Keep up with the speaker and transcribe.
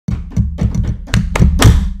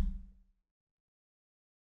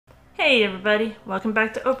Hey everybody, welcome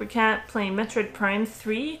back to Opercat playing Metroid Prime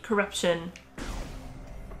 3 Corruption.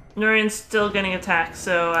 Nurian's still getting attacked,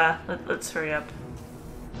 so let's hurry up.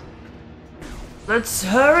 Let's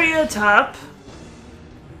hurry it up!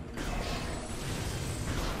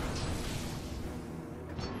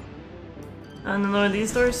 And then lower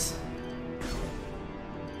these doors.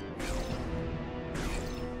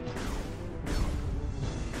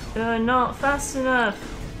 Not fast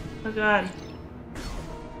enough. Oh god.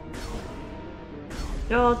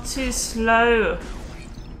 You're too slow.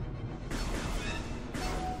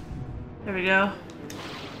 There we go.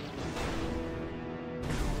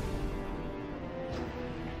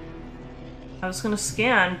 I was gonna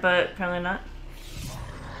scan, but apparently not.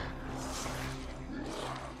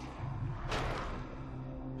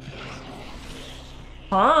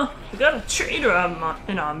 Huh? We got a traitor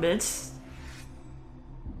in our midst.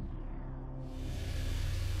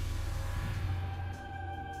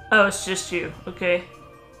 Oh, it's just you. Okay.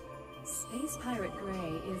 Space Pirate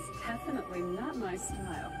Grey is definitely not my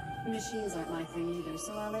style. The machines aren't my thing either,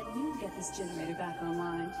 so I'll let you get this generator back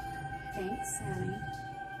online. Thanks, Sammy.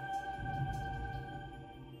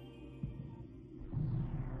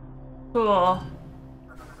 Cool.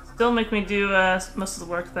 Still make me do most of the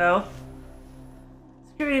work though.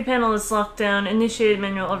 Security panel is locked down. Initiate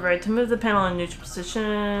manual override to move the panel in neutral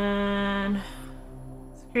position.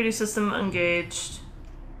 Security system engaged.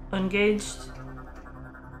 Engaged.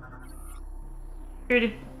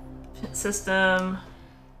 Security system.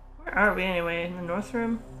 Where are we anyway? In the north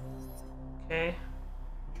room? Okay.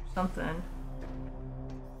 Something.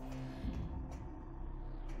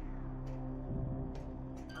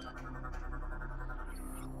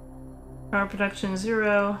 Power production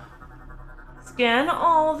 0. Scan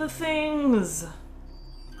all the things!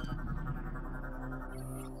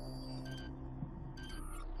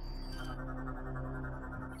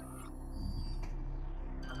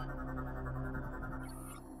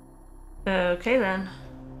 Okay then.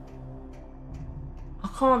 I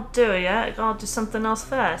can't do it yet, I gotta do something else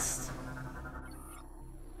first.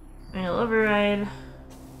 Manual override.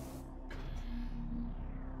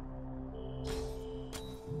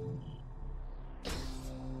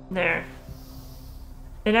 There.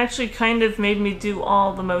 It actually kind of made me do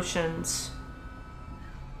all the motions.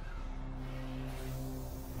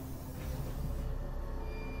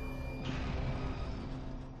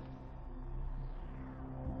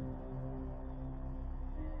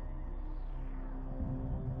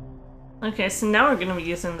 Okay, so now we're gonna be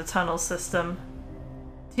using the tunnel system.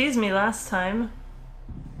 Teased me last time.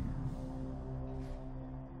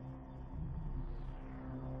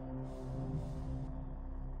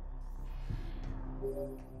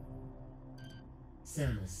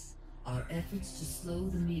 Samus, our efforts to slow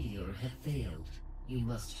the meteor have failed. You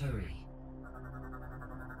must hurry.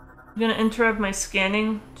 I'm gonna interrupt my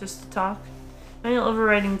scanning just to talk. Manual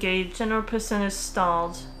override engaged. General piston is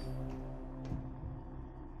stalled.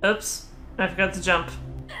 Oops. I forgot to jump.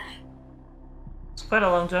 It's quite a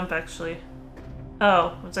long jump, actually.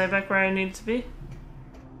 Oh, was I back where I needed to be?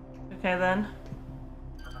 Okay, then.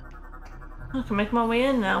 I can make my way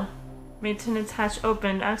in now. Maintenance hatch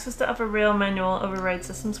opened. Access to upper rail manual override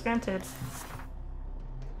systems granted.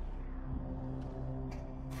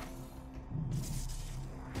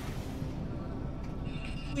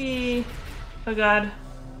 Whee! Oh god.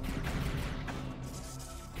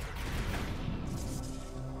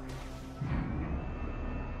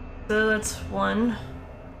 So that's one.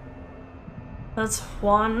 That's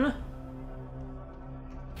one.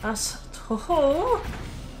 That's two. Oh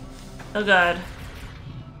god.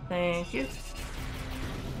 Thank you.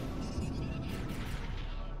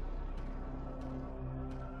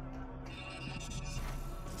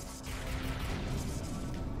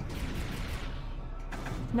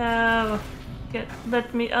 No.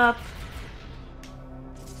 Let me up.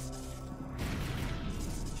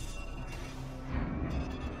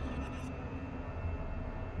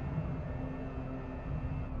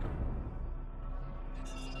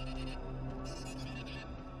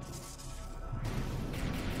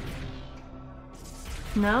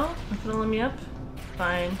 No? Not gonna let me up?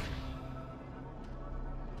 Fine.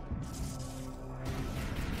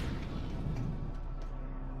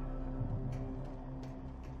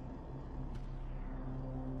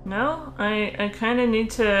 No? I kinda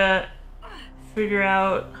need to figure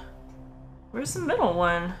out... Where's the middle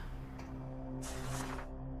one?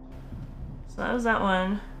 So that was that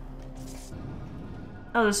one.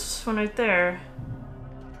 Oh, there's one right there.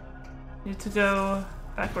 Need to go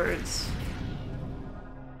backwards.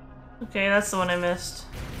 Okay, that's the one I missed.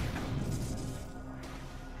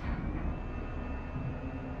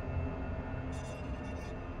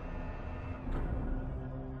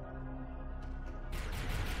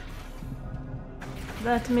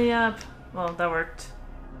 Let me up. Well, that worked.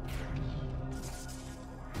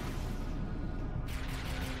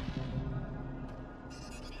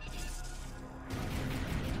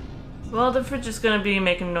 Well, the fridge is gonna be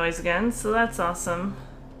making noise again, so that's awesome.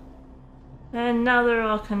 And now they're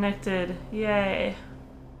all connected. Yay.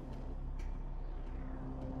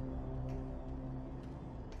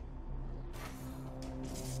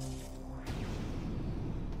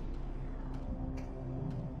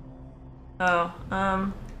 Oh,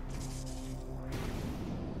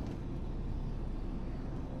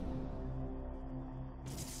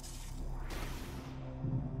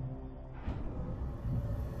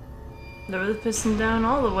 lower the piston down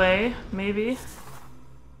all the way, maybe.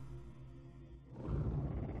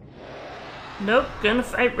 Nope, gonna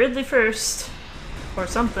fight Ridley first. Or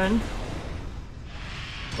something.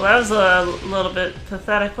 Well, that was a little bit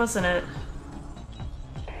pathetic, wasn't it?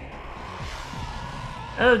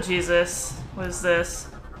 Oh, Jesus. What is this?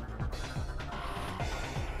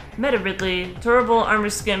 Ridley. Durable armor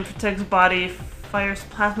skin, protects body, fires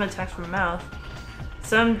plasma attacks from mouth.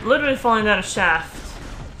 So I'm literally falling down a shaft.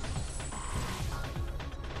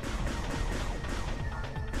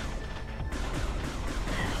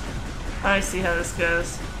 I see how this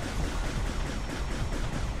goes.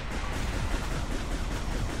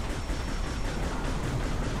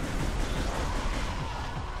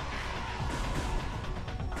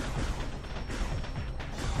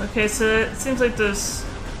 Okay, so it seems like those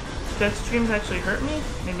jet streams actually hurt me?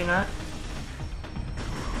 Maybe not.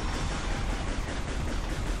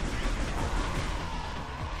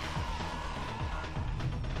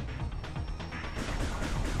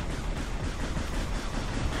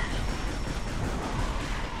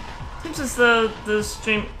 Seems as though those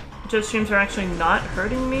jet streams are actually not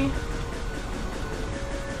hurting me.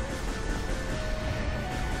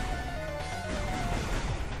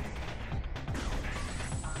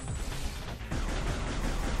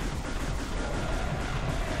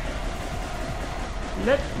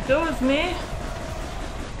 Let go of me.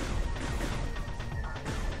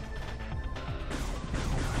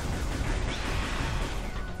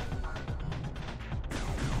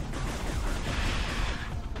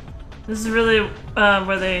 This is really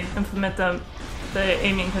where they implement the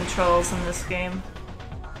aiming controls in this game.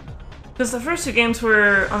 Because the first two games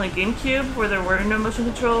were on the GameCube, where there were no motion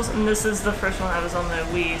controls, and this is the first one that was on the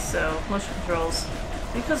Wii, so motion controls.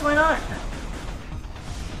 Because why not?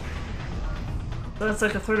 But that's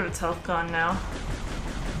like a third of its health gone now.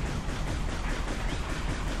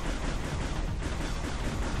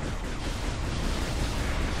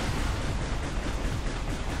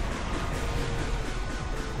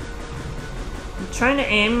 I'm trying to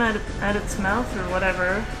aim at its mouth or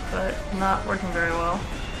whatever, but not working very well.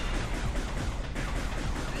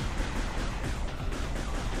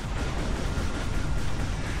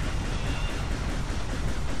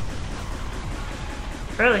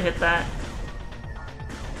 Barely hit that.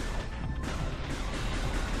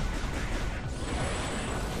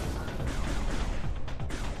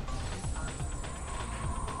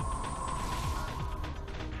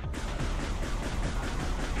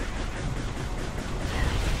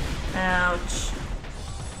 Ouch.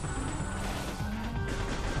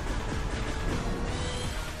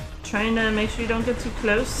 Trying to make sure you don't get too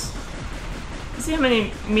close. See how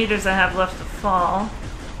many meters I have left to fall.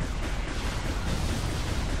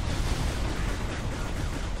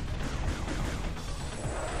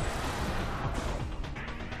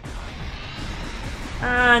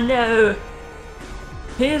 Ah, no!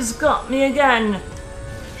 He's got me again!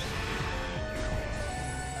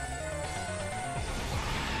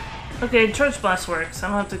 Okay, Charge Blast works. I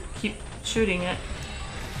don't have to keep shooting it.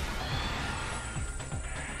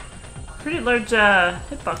 Pretty large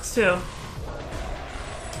hitbox, too.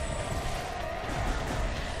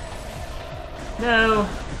 No!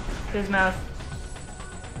 His mouth.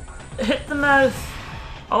 Hit the mouth!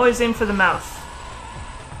 Always aim for the mouth.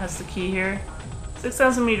 That's the key here.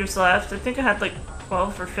 6,000 meters left. I think I had like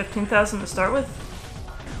 12 or 15,000 to start with.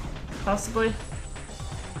 Possibly.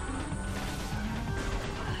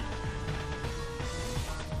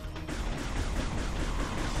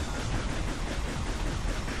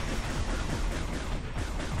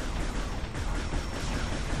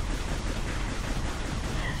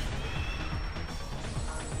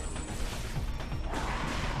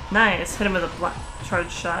 Nice. Hit him with a black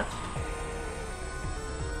charge shot.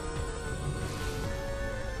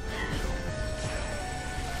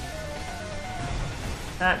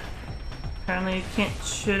 That apparently you can't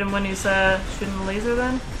shoot him when he's shooting the laser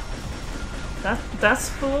then. That's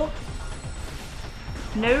cool.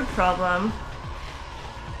 No problem.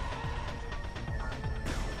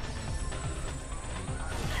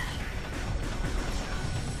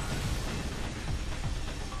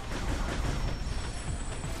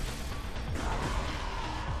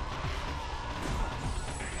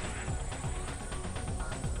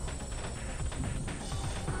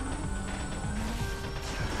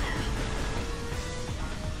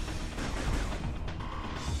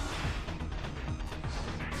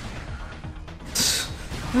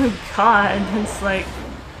 Oh god, it's like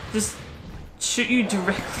just shoot you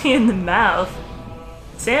directly in the mouth.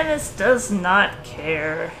 Samus does not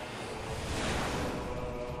care.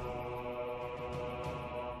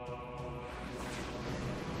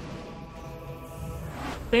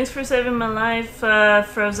 Thanks for saving my life,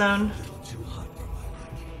 Frozone. Too hot for my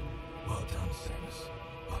liking. Well done, Samus.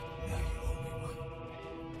 But now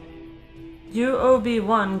you owe me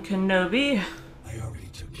one. You Obi-Wan Kenobi. I already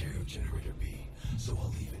took care of Generator B, so I'll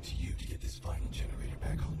leave it to you to get this final generator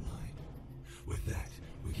back online. With that,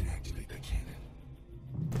 we can activate the cannon.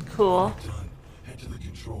 Cool. Done. Head to the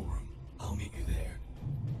control room. I'll meet you there.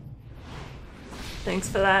 Thanks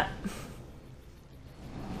for that.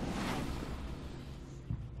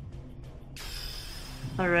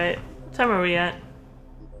 Alright. What time are we at?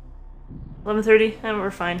 11:30?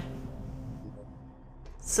 We're fine.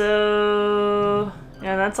 So...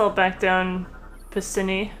 yeah, that's all back down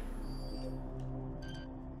Pistini.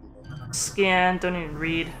 Scan, don't even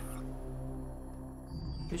read.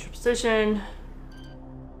 Use your position.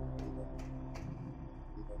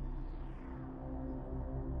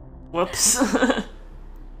 Whoops.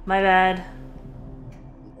 My bad.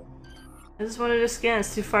 I just wanted to scan,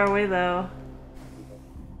 it's too far away though.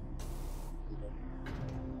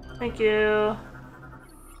 Thank you.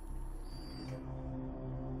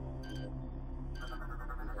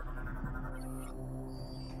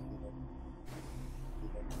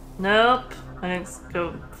 Nope. I didn't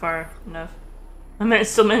go far enough. I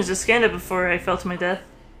still managed to scan it before I fell to my death.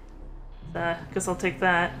 Guess I'll take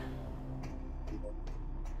that.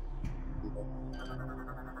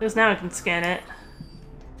 Because now I can scan it.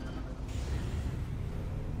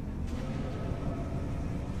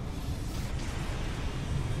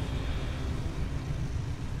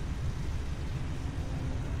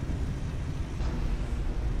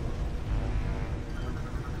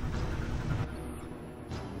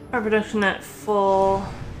 Our production at full.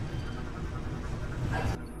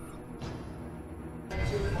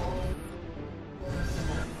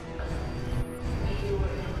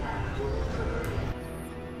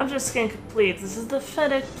 Object scan complete. This is the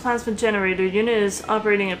FedEx plasma generator. Unit is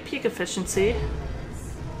operating at peak efficiency.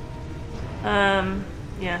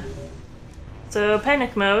 Yeah. So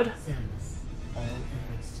panic mode. Samus, all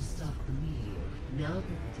efforts to stop the meteor. Now that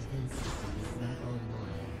the defense system is back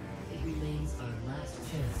online, it remains our last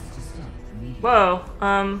chance to stop the meteor.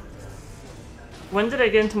 Whoa. When did I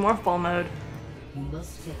get into morph ball mode? You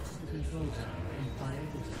must get to the control tower and fire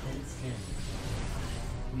the defense cannon.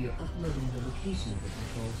 We are uploading the location of the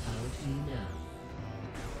control tower to you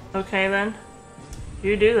now. Okay then.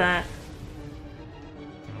 You do that.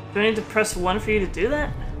 Do I need to press 1 for you to do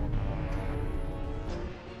that?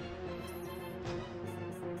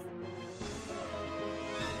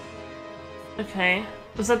 Okay.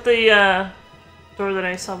 Was that the door that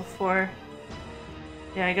I saw before?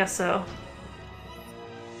 Yeah, I guess so.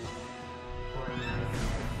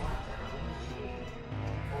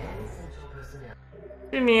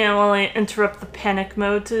 Give me a while I interrupt the panic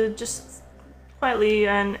mode to just quietly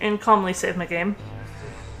and calmly save my game.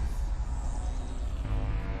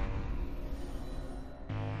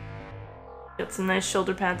 Got some nice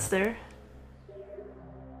shoulder pads there.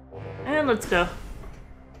 And let's go.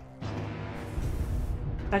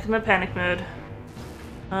 Back in the panic mode.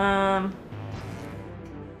 Oh,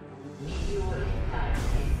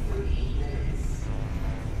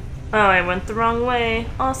 I went the wrong way.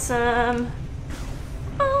 Awesome.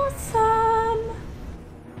 Awesome.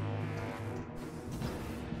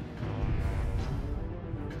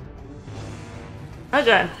 Oh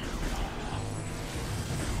god.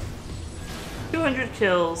 200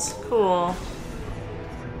 kills. Cool.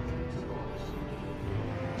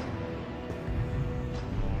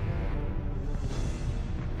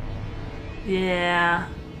 Yeah.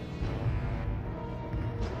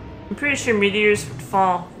 I'm pretty sure meteors would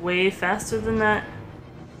fall way faster than that.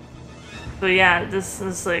 But yeah, this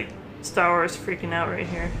is like Star Wars freaking out right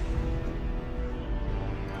here.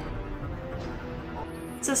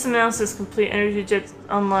 System analysis complete. Energy jet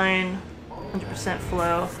online. 100%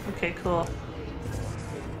 flow. Okay, cool.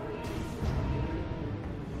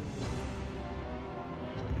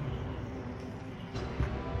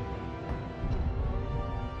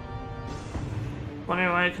 Wondering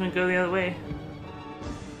why I couldn't go the other way.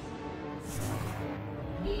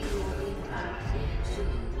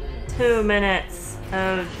 Two minutes.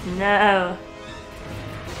 Oh no.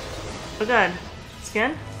 Oh god.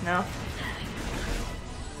 Scan? No.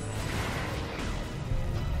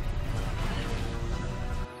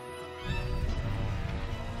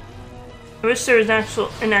 I wish there was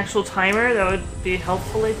an actual timer. That would be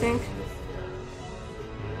helpful, I think.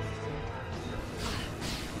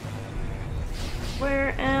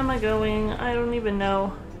 Where am I going? I don't even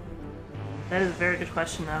know. That is a very good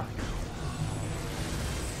question, though.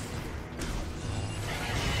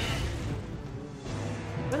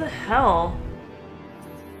 Where the hell?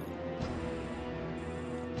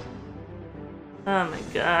 Oh my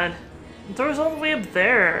god. The door's all the way up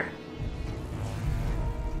there.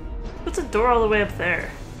 What's a door all the way up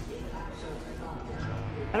there?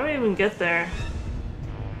 How do I even get there?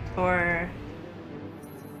 Or...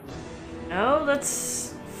 No,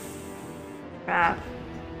 that's... crap. What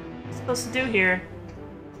am I supposed to do here?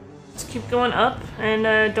 Just keep going up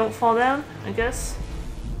and don't fall down, I guess?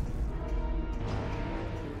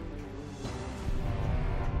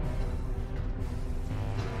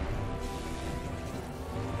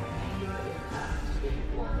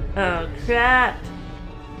 Oh crap!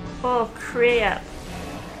 Oh crap!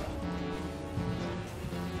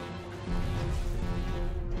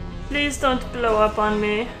 Please don't blow up on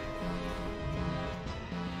me.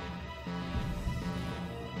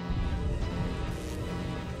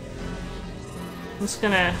 I'm just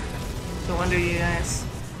gonna go under you guys.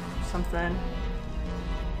 Something.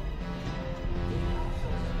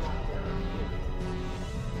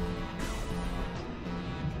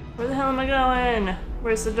 Where the hell am I going?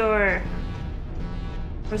 Where's the door?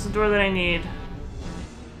 Where's the door that I need?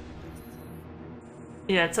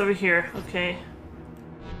 Yeah, it's over here. Okay.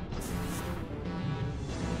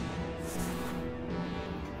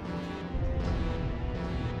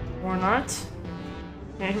 Or not.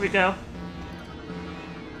 Okay, here we go.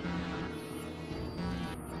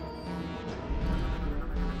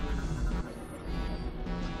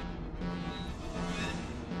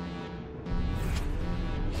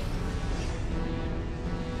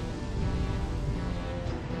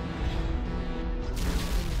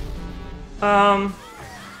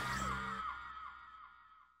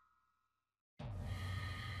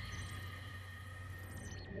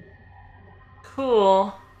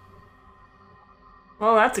 Cool.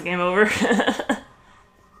 Well, that's a game over.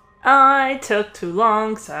 I took too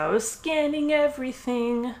long, so I was scanning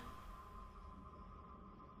everything.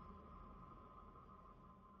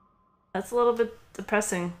 That's a little bit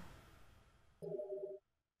depressing.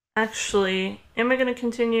 Actually, am I gonna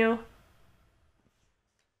continue?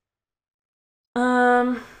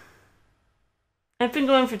 I've been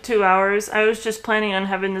going for 2 hours. I was just planning on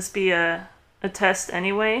having this be a test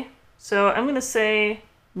anyway. So I'm gonna say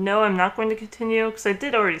no, I'm not going to continue because I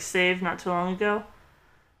did already save not too long ago.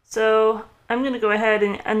 So I'm gonna go ahead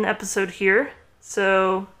and end the episode here.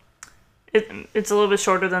 So it's a little bit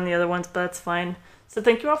shorter than the other ones, but that's fine. So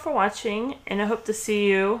thank you all for watching, and I hope to see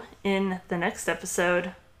you in the next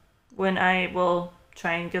episode when I will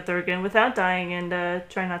try and get there again without dying and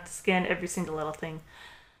try not to scan every single little thing.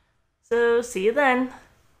 So see you then.